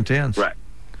what he intends. Right.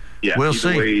 Yeah. We'll either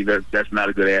see. Way, that's not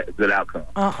a good outcome.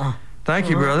 Thank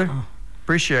you, brother.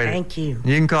 Appreciate it. Thank you.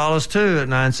 You can call us, too, at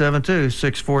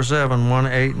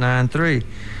 972-647-1893.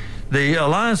 The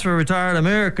Alliance for Retired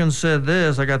Americans said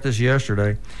this. I got this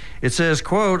yesterday. It says,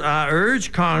 quote, I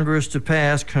urge Congress to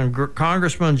pass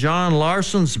Congressman John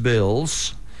Larson's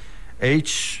bills,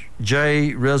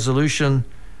 H.J. Resolution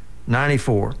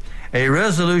 94, a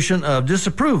resolution of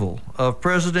disapproval of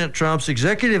President Trump's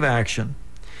executive action,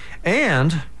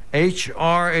 and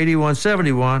H.R.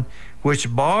 8171,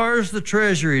 which bars the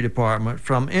Treasury Department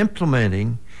from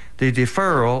implementing the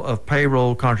deferral of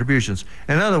payroll contributions.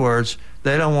 In other words,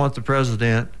 they don't want the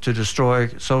president to destroy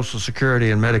Social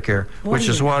Security and Medicare, which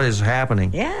is what is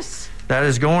happening. Yes. That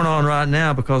is going on right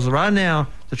now, because right now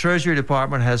the Treasury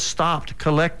Department has stopped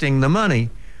collecting the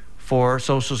money for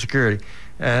Social Security.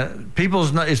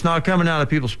 It's not coming out of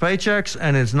people's paychecks,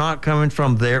 and it's not coming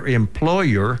from their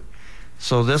employer.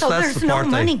 So that's there's the part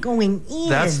no money going in.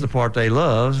 That's the part they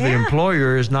love. The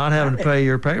employer is not having to pay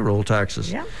your payroll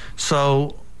taxes. Yeah.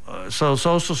 So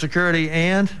Social Security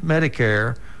and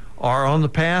Medicare are on the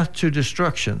path to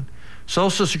destruction.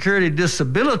 Social Security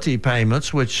disability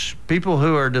payments, which people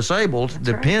who are disabled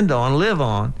depend on, live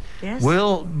on,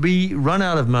 will be run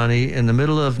out of money in the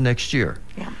middle of next year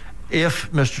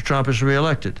if Mr. Trump is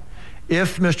reelected.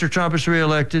 If Mr. Trump is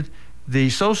reelected, the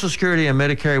Social Security and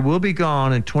Medicare will be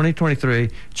gone in 2023,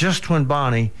 just when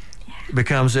Bonnie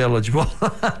becomes eligible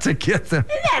to get them.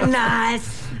 Isn't that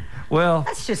nice? Well,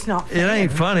 that's just not fair. It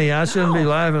ain't funny. I shouldn't be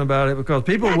laughing about it, because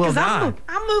people will die.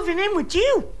 I'm moving in with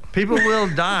you. People will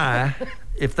die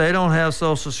if they don't have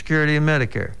Social Security and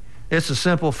Medicare. It's a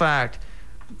simple fact.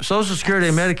 Social Security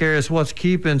and Medicare is what's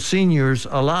keeping seniors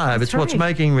alive. It's what's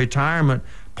making retirement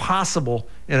possible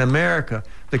in America.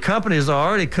 The companies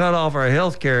already cut off our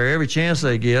health care every chance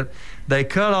they get. They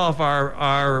cut off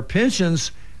our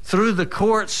pensions through the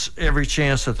courts every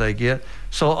chance that they get.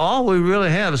 So all we really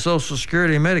have is Social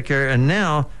Security and Medicare, and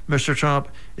now Mr. Trump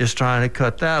is trying to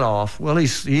cut that off. Well,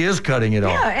 he is cutting it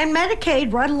off. Yeah, and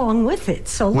Medicaid right along with it.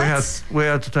 So we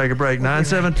have to take a break.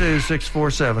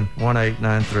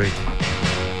 972-647-1893.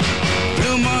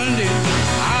 Blue Monday,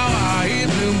 how I hate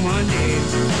Blue Monday.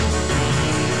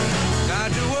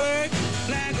 Got to work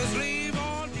like a slave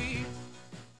all day.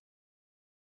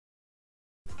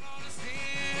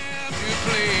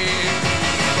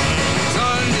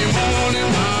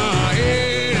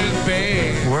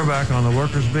 We're back on the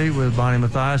Workers Beat with Bonnie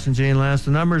Mathias and Gene Lance.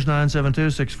 The number is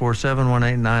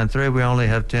 972-647-1893. We only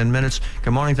have 10 minutes.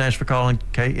 Good morning. Thanks for calling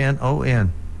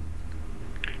KNON.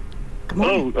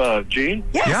 Hello, Gene?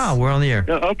 Yes. Yeah, we're on the air.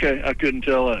 Okay, I couldn't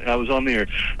tell I was on the air.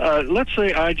 Let's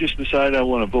say I just decide I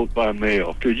want to vote by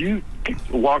mail. Could you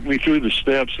walk me through the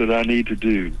steps that I need to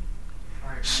do?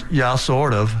 Yeah,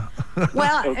 sort of.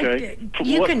 Well, okay.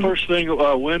 First thing,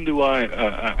 when do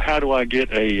how do I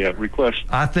get a request?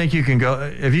 I think you can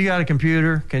go, if you got a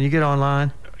computer, can you get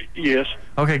online? Yes.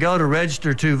 Okay, go to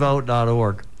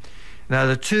register2vote.org. Now,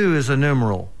 the 2 is a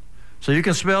numeral. So you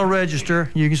can spell register,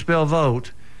 you can spell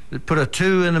vote, put a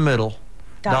 2 in the middle,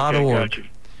 .org. Gotcha.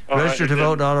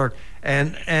 Register2vote.org.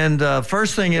 And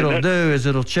first thing it'll do is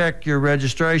it'll check your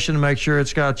registration to make sure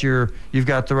you've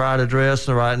got the right address,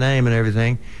 the right name, and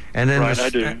everything. And then I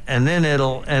do. And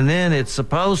then it's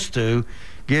supposed to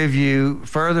give you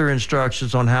further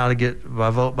instructions on how to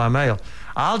vote by mail.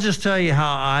 I'll just tell you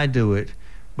how I do it,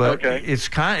 but it's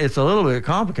a little bit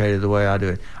complicated the way I do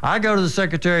it. I go to the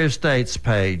Secretary of State's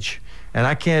page. And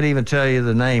I can't even tell you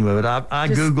the name of it. I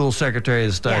Google Secretary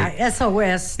of State. Yeah,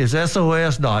 SOS. It's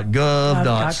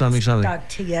sos.gov. something.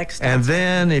 .tx. And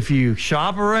then if you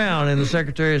shop around in the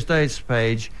Secretary of State's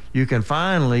page, you can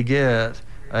finally get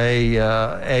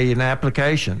an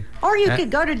application. Or you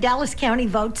could go to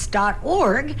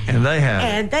DallasCountyVotes.org. And they have it.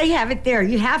 And they have it there.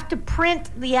 You have to print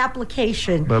the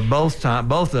application. But both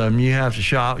of them, you have to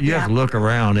shop. You have to look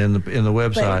around in the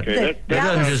website. Okay, that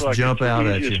doesn't just jump out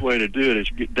at you. The easiest way to do it is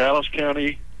Dallas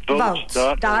County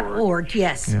Votes.org,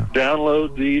 yes. Yeah.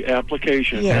 Download the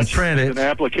application. Yes. And print it. An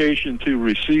application to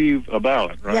receive a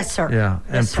ballot, right? Yes, sir. Yeah,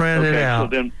 and Yes, sir. print it Okay,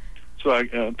 out. so I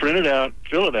print it out,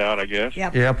 fill it out, I guess.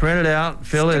 Yep. Yeah, print it out,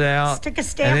 fill it out. Stick a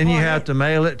stamp and then you on have it. to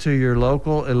mail it to your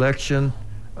local election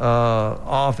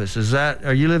office.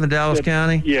 Are you live in Dallas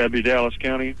County? Yeah, it'd be Dallas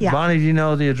County. Yeah. Bonnie, do you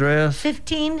know the address?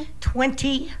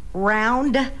 1520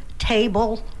 Round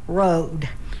Table Road.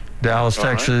 Dallas, All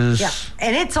right. Texas. Yeah,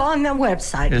 and it's on the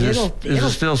website. Is it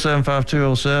still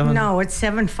 75207? No, it's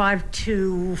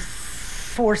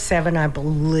 75247, I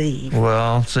believe.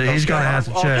 Well, see, he's going to have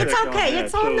to I'll check. It's check okay. that.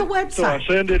 It's on the website. So I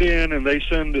send it in, and they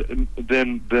send it,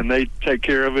 then they take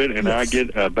care of it, and I Yes.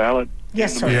 get a ballot.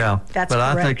 Yes, sir. Yeah, That's but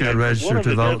I think correct. that What register are to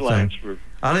the vote thing. deadlines for?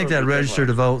 I think that register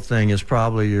to vote thing is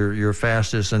probably your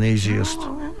fastest and easiest.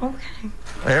 Oh, okay.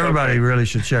 Everybody really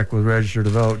should check with register to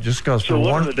vote, just because So for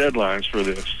what one. are the deadlines for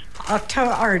this?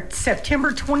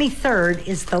 September 23rd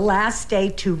is the last day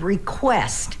to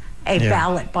request a Yeah.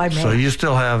 ballot by mail. So you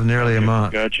still have nearly a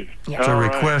month Gotcha. Yeah. to All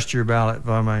right. request your ballot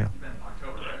by mail.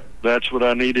 That's what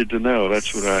I needed to know.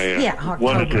 That's what I Yeah,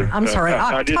 wanted October. to. I'm sorry,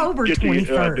 I didn't October get the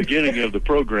 23rd. beginning of the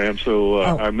program, so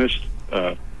Oh. I missed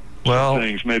Well, some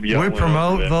things. Maybe we y'all went over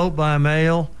promote that. vote by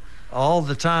mail all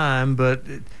the time, but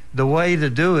the way to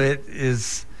do it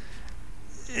is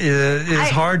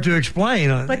hard to explain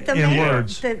But the in mail,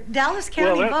 words. the Dallas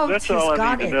County Well, Votes that's all has I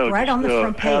got need it to know. right on the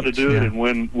front page. How to do it Yeah.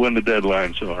 and when the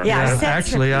deadlines are. Yeah, I Yeah, sent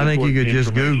actually, I think you could just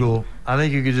Information. Google. I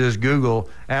think you could just Google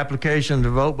application to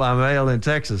vote by mail in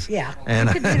Texas. Yeah, and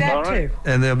you could do that All right. too.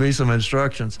 and there'll be some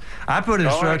instructions. I put right.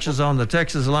 instructions on the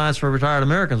Texas Alliance for Retired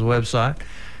Americans website.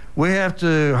 We have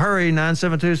to hurry.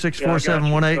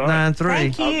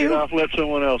 972-647-1893. Thank you. I'll get off. Let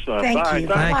someone else on. Thank Bye. you.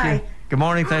 Thank Bye-bye. you. Good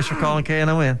morning. Thanks for calling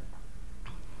KNON.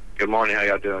 Good morning. How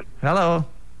y'all doing? Hello.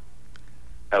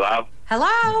 Hello?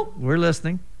 Hello. We're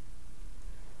listening.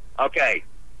 Okay.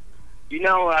 You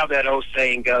know how that old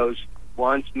saying goes,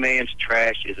 one man's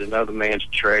trash is another man's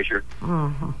treasure?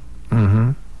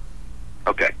 Mm-hmm.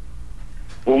 Okay.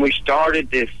 When we started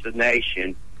this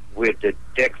nation with the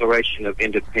Declaration of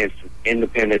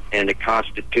Independence and the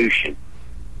Constitution,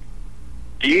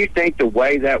 do you think the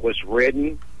way that was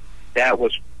written, that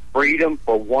was freedom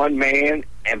for one man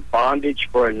and bondage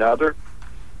for another?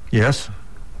 Yes.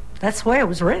 That's the way it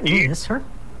was written. You- Yes, sir.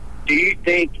 Do you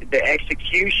think the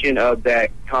execution of that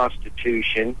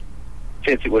Constitution,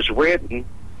 since it was written,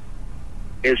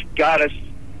 has got us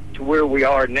to where we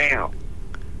are now?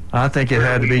 I think it Where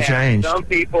had to we be have changed.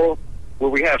 where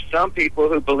we have some people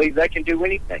who believe they can do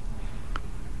anything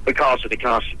because of the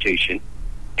Constitution,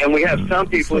 and we have some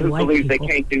people Mostly who white believe people.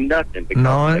 they can't do nothing. Because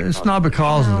No, of the it's not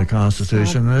because of No, the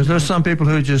Constitution. There's some people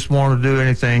who just want to do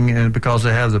anything and because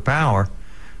they have the power.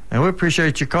 And we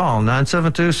appreciate your call.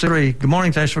 972-3. Good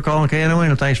morning. Thanks for calling KNON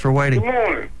and thanks for waiting.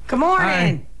 morning. Good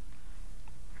morning.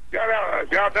 Y'all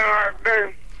done all right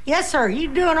today? Yes, sir. You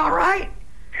doing all right?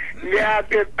 Yeah, I've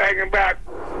been thinking about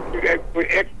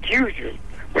execution.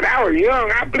 When I was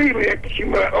young, I believed in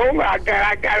execution, but older I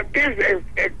got against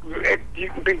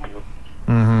executing people.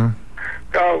 Mm-hmm.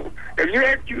 So if you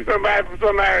execute somebody for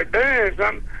somebody doing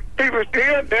something, people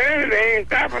still doing it, they ain't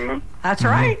stopping them. That's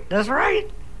right. That's right.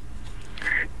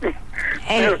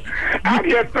 Hey, I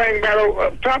just think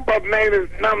about Trump up named his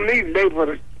nominee today for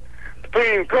the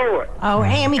Supreme Court. oh,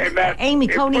 Amy In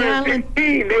Coney Island.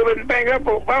 2016, they wouldn't think up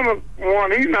Obama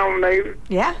one he nominated.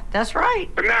 Yeah, that's right.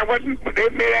 But now what they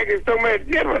made acting so much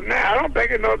different now. I don't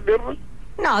think it's no different.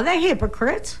 No, they're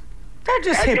hypocrites. They're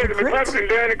just I think the hypocrites. Republicans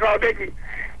doing it because they can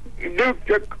do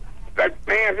just like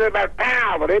man said about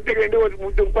power. They think they do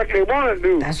what they want to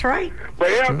do. That's right. But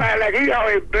everybody like he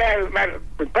always blasts about the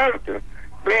Republicans.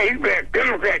 Man, he's been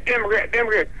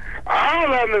Democrat.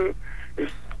 All of them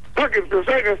is crooked to a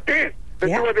certain extent. They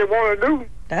Yeah. do what they want to do.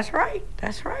 That's right.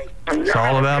 That's right. It's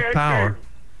all about power.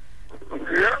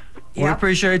 Yeah. We Yep.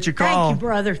 appreciate your call. Thank you,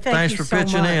 brother. Thanks you for so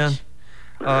pitching much. in.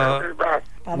 Bye.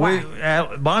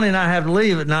 Bye-bye. Bonnie and I have to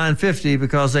leave at 9:50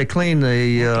 because they clean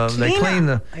the clean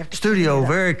up. They have to studio clean it up.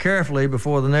 very carefully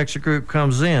before the next group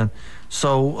comes in.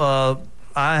 So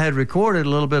I had recorded a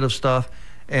little bit of stuff,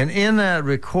 and in that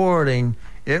recording,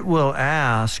 it will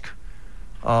ask.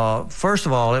 First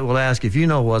of all, it will ask if you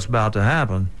know what's about to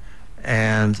happen,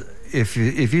 and if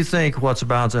you think what's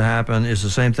about to happen is the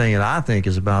same thing that I think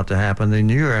is about to happen, then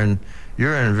you're in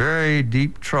very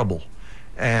deep trouble.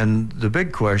 And the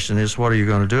big question is, what are you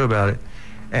going to do about it?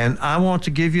 And I want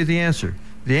to give you the answer.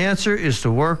 The answer is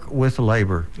to work with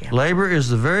labor. Yeah. Labor is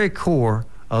the very core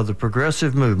of the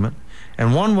progressive movement.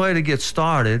 And one way to get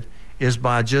started is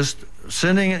by just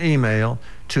sending an email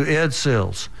to Ed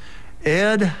Sills,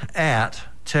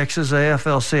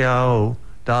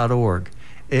 ed@texasaflcio.org,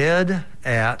 Ed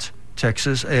at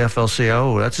Texas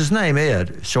AFL-CIO. That's his name,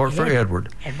 Ed, short for Edward.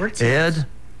 Ed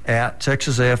at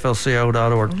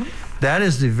TexasAFL-CIO.org. That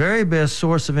is the very best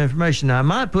source of information. Now, I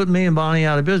might put me and Bonnie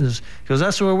out of business because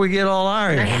that's where we get all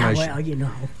our information. Well, you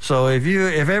know. So if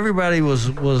everybody was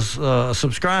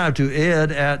subscribed to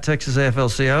Ed at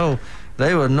TexasAFL-CIO,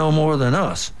 they would know more than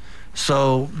us.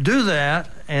 So do that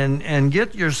and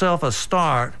get yourself a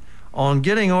start on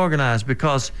getting organized,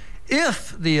 because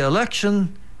if the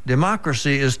election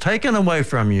democracy is taken away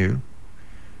from you,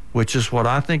 which is what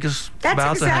I think is about to happen.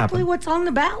 That's exactly what's on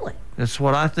the ballot. That's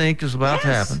what I think is about to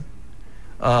happen.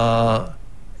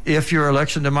 If your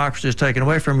election democracy is taken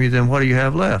away from you, then what do you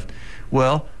have left?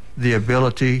 Well, the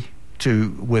ability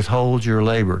to withhold your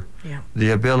labor,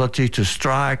 the ability to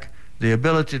strike, the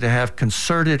ability to have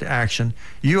concerted action.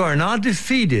 You are not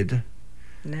defeated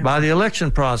by the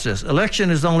election process. Election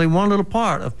is only one little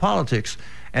part of politics,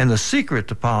 and the secret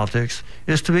to politics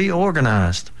is to be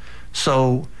organized.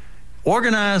 So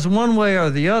organize one way or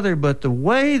the other, but the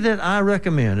way that I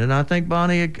recommend, and I think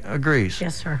Bonnie agrees.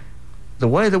 Yes, sir. The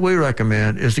way that we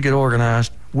recommend is to get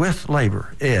organized with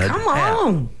labor. Ed Come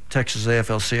on. at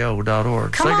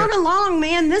TexasAFL-CIO.org. Come on along,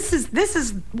 man. This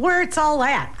is where it's all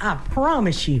at. I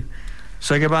promise you.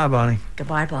 Say goodbye, Bonnie.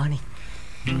 Goodbye, Bonnie.